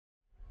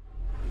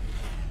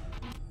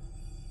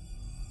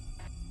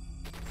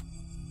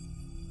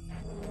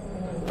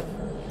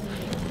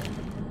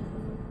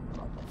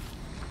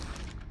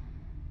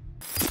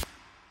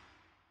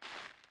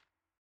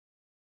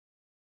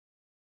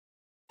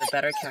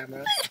better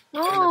camera.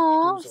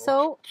 Oh,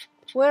 so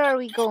where are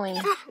we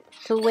going?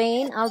 To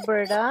Wayne,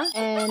 Alberta,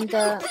 and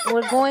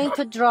we're going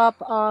to drop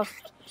off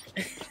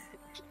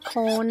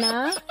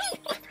Kona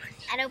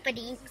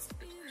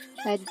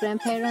at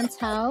grandparents'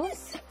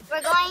 house.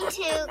 We're going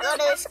to go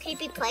to this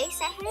creepy place,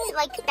 I heard,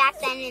 like back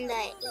then in the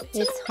 80s.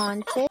 It's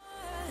haunted.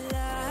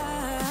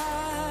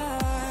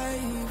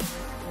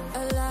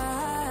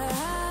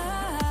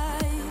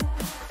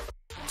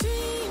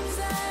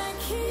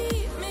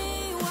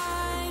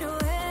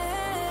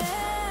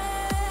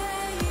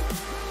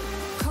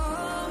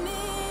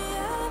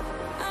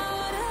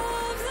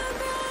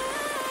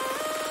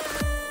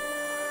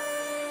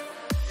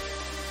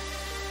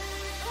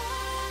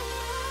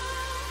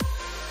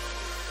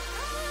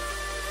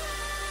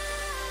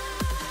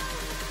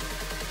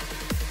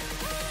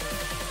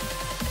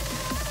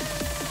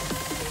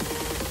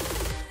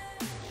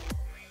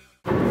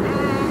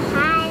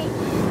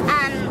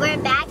 We're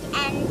back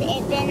and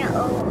it's been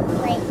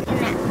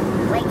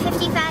like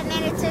 55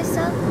 minutes or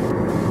so.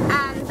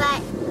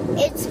 But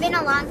it's been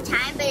a long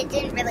time, but it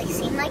didn't really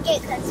seem like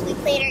it because we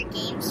played our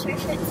games for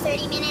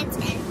 30 minutes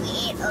and we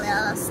ate a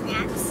little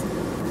snacks.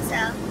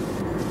 So,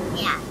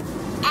 yeah.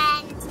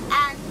 And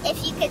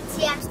if you could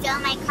see, I'm still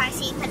in my car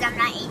seat because I'm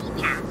not 80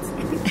 pounds.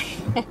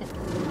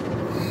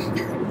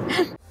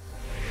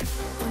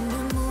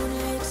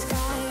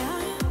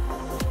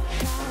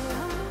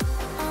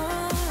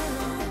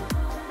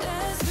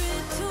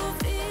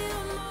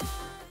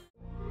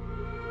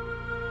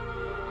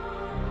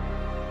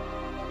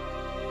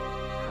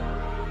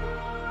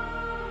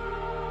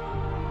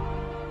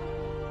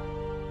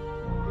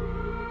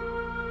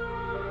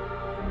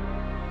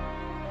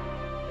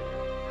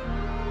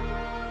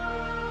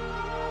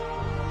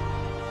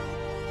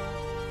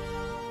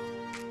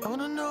 I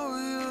wanna know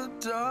your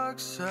dark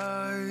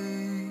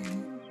side.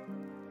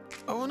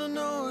 I wanna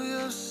know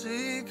your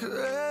secrets.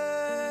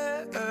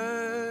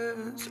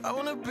 I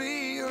wanna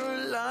be your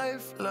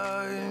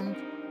lifeline.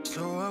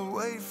 So I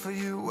wait for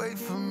you, wait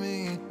for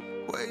me.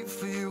 Wait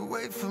for you,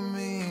 wait for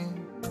me.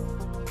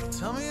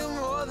 Tell me you're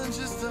more than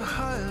just a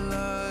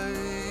highlight.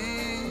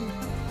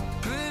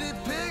 Pretty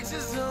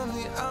pictures on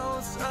the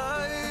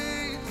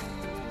outside.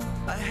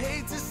 I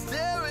hate to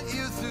stare at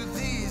you through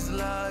these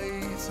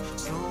lights.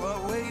 So I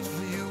wait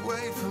for you,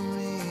 wait for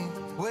me.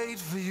 Wait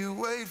for you,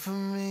 wait for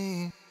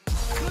me.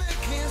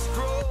 Click and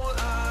scroll,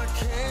 I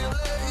can't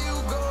let you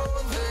go.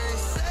 They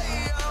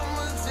say I'm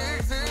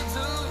addicted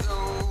to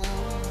you.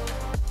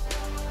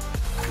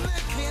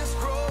 Click and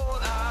scroll,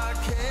 I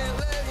can't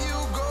let you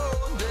go.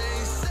 They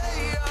say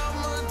I'm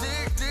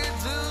addicted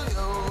to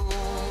you.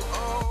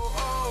 Oh,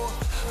 oh,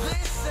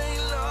 this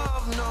ain't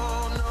love, no,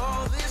 no.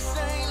 This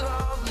ain't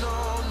love, no,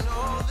 no.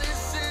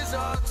 This is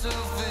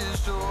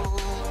artificial.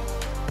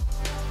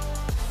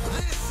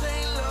 This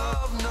ain't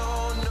love, no,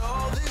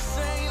 no. This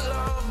ain't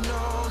love,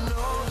 no,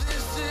 no.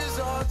 This is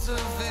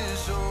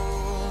artificial.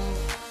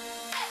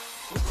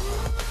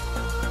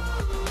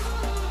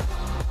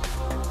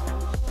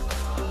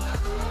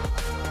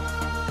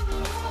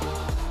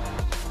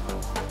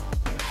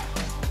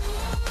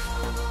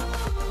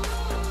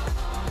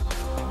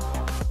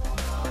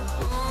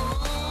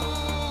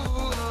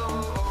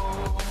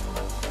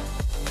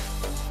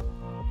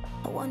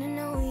 I wanna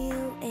know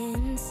you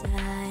inside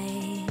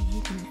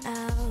and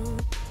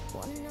out.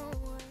 Wanna know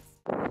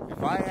what's...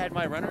 If I had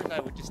my runners, I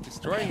would just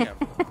destroy him.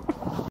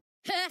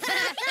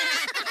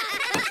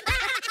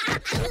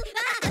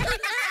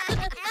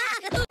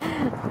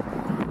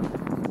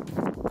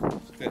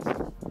 This.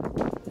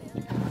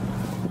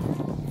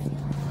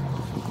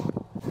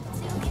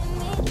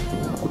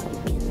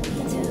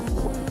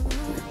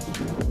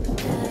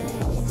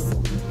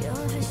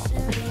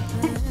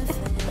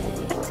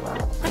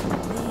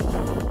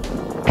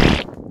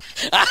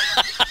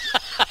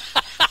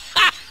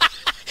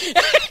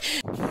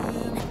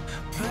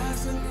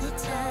 Passing the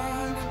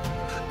time,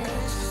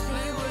 it's just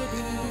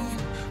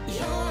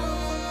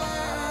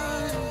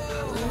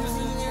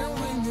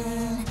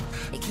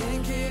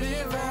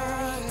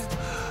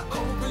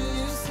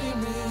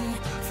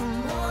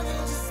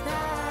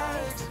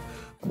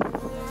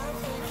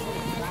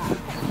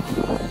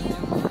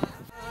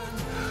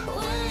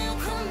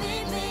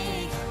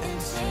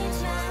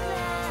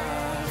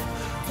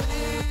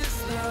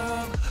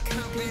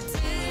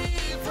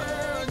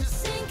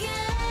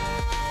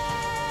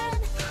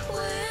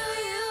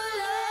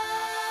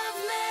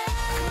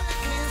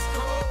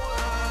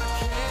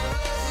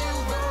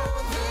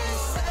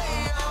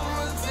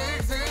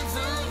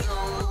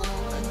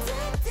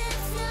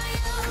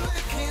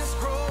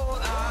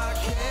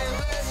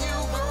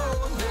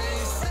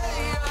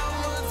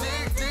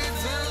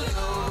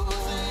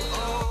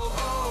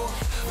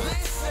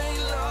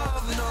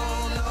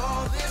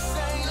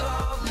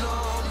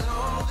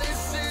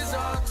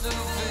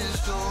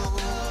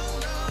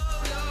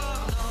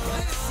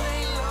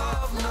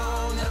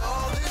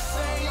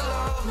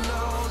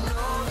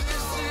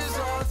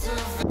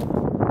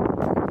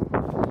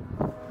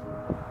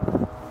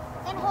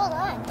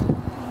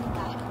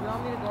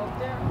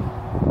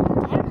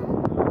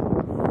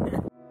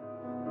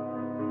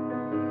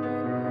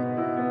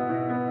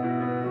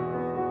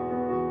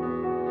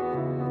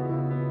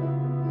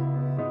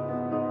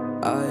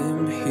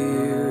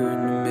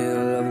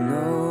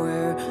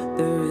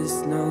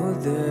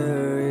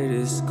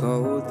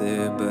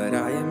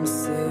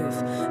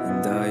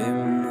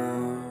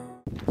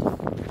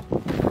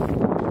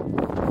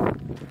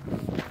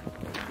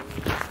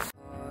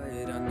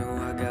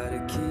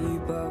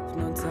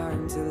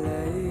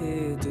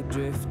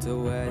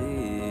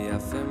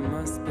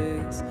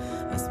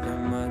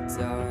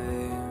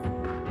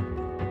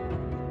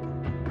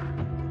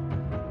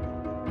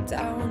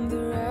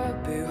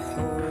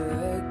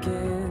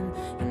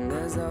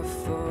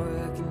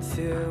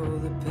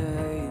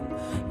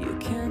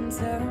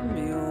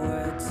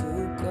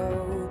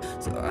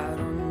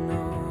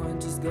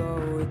just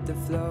go with the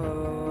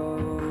flow.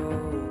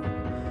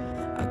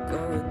 I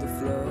go with the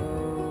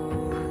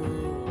flow.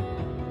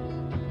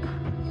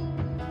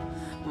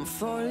 I'm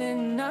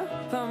falling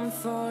up, I'm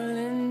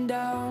falling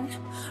down,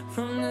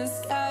 from the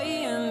sky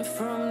and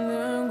from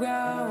the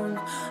ground.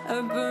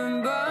 Up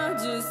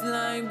above just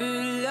like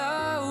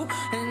below,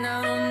 and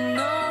I don't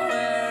know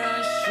where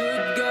I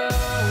should go.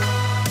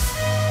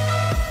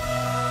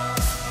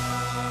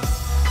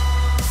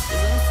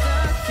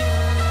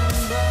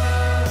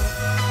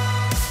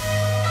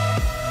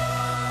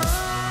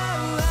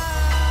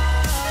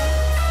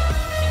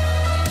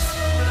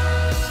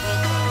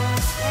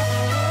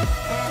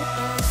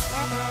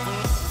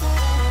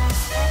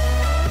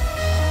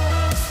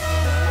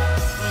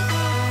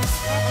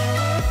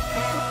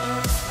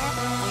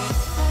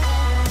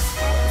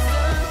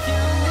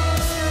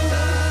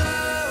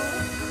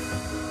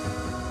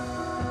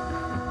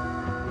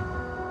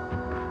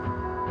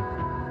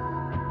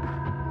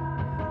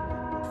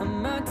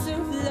 I'm out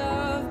of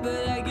love,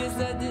 but I guess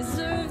I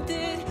deserved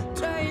it.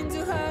 Trying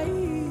to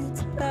hide,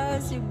 to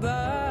pass you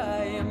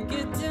by. I'm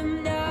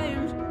getting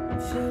down, I'm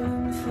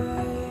feeling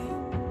fine.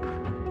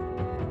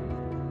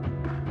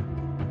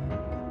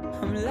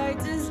 I'm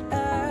light as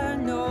air,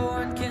 no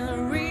one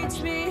can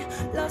reach me.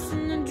 Lost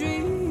in a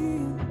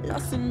dream,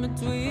 lost in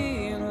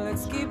between.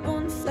 Let's keep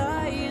on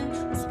flying,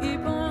 let's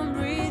keep on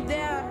breathing.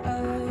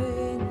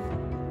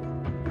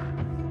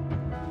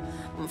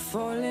 I'm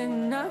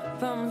falling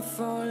up, I'm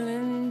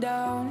falling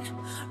down,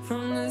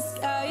 from the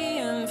sky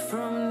and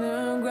from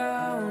the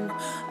ground.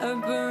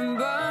 Up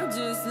above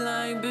just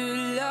like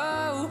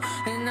below,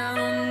 and I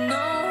don't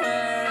know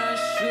where I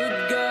should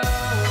go.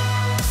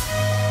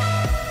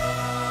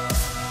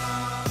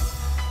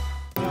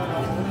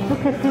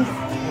 Look at this.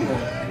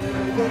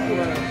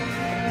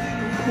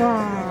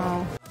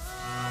 Wow.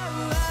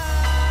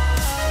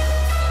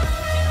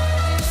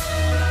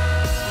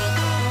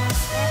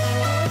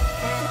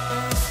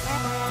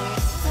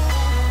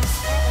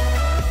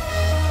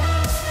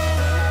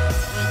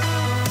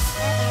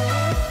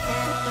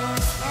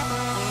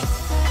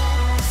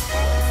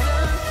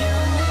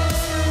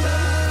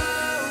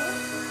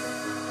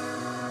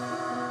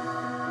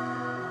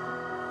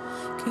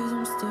 Cause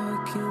I'm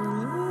stuck in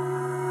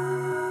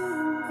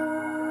limbo.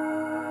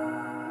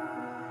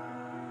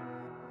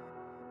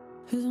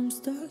 Cause I'm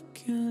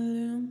stuck in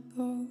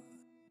limbo.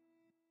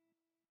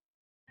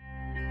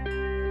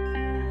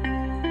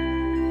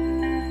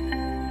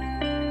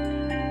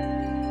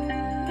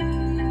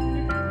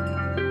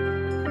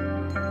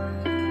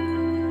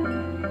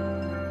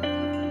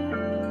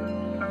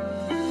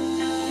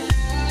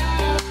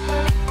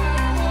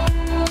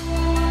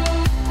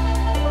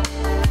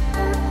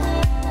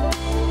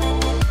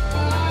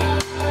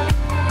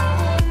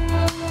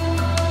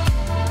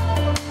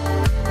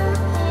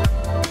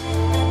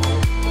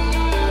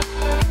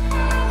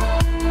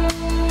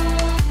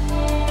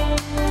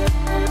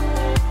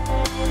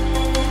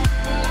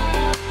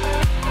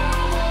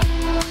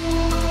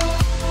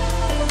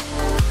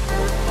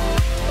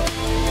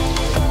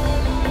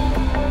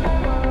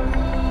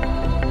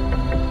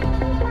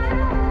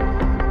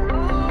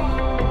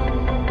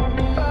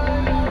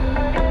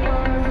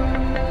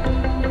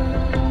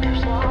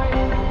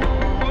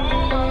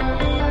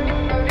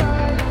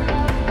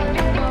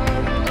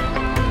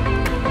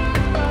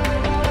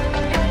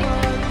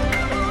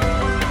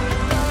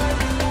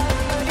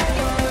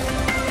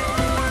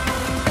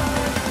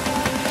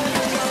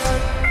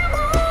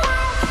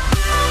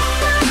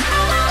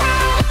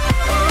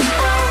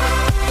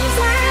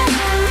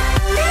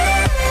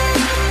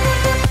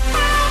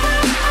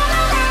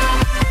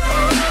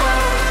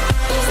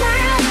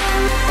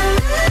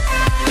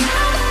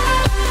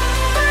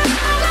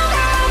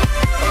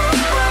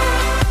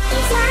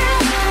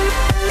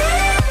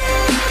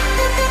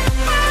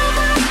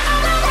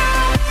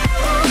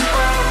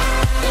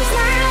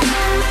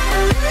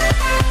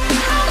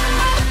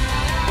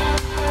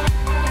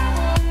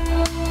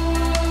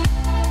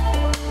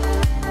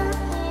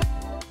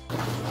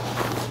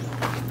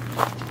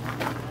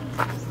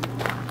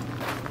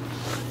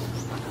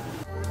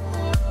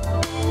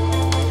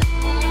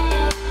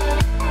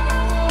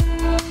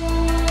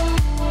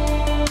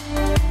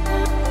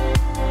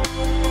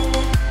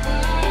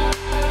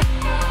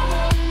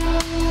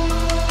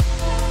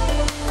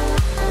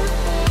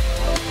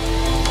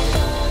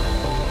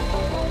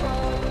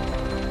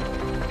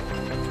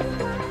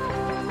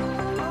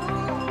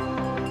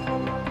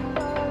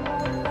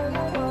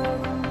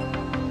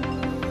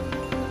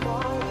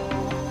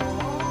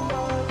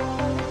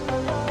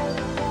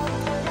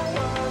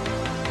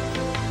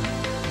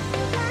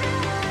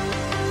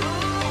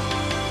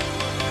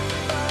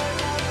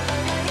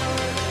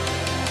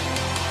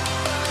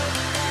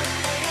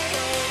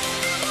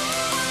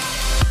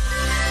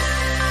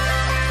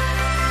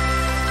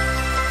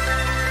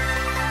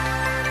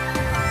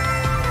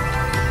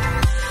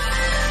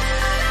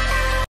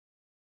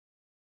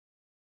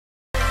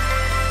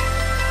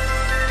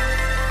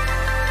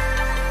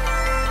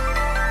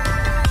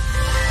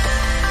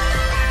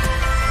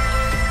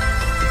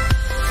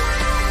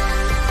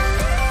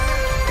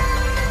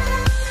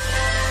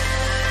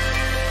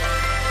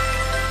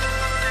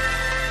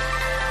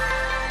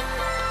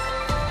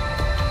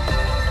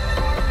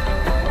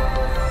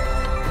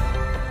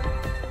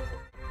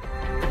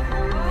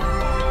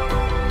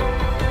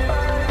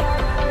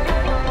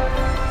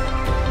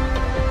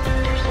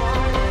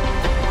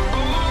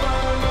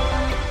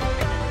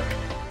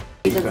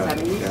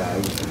 I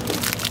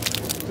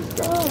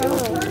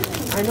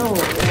know.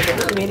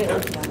 She made it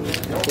look yummy.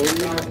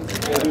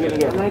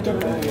 Am I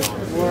getting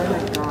more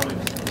like wrong?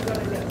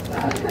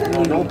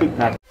 No big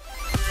pack.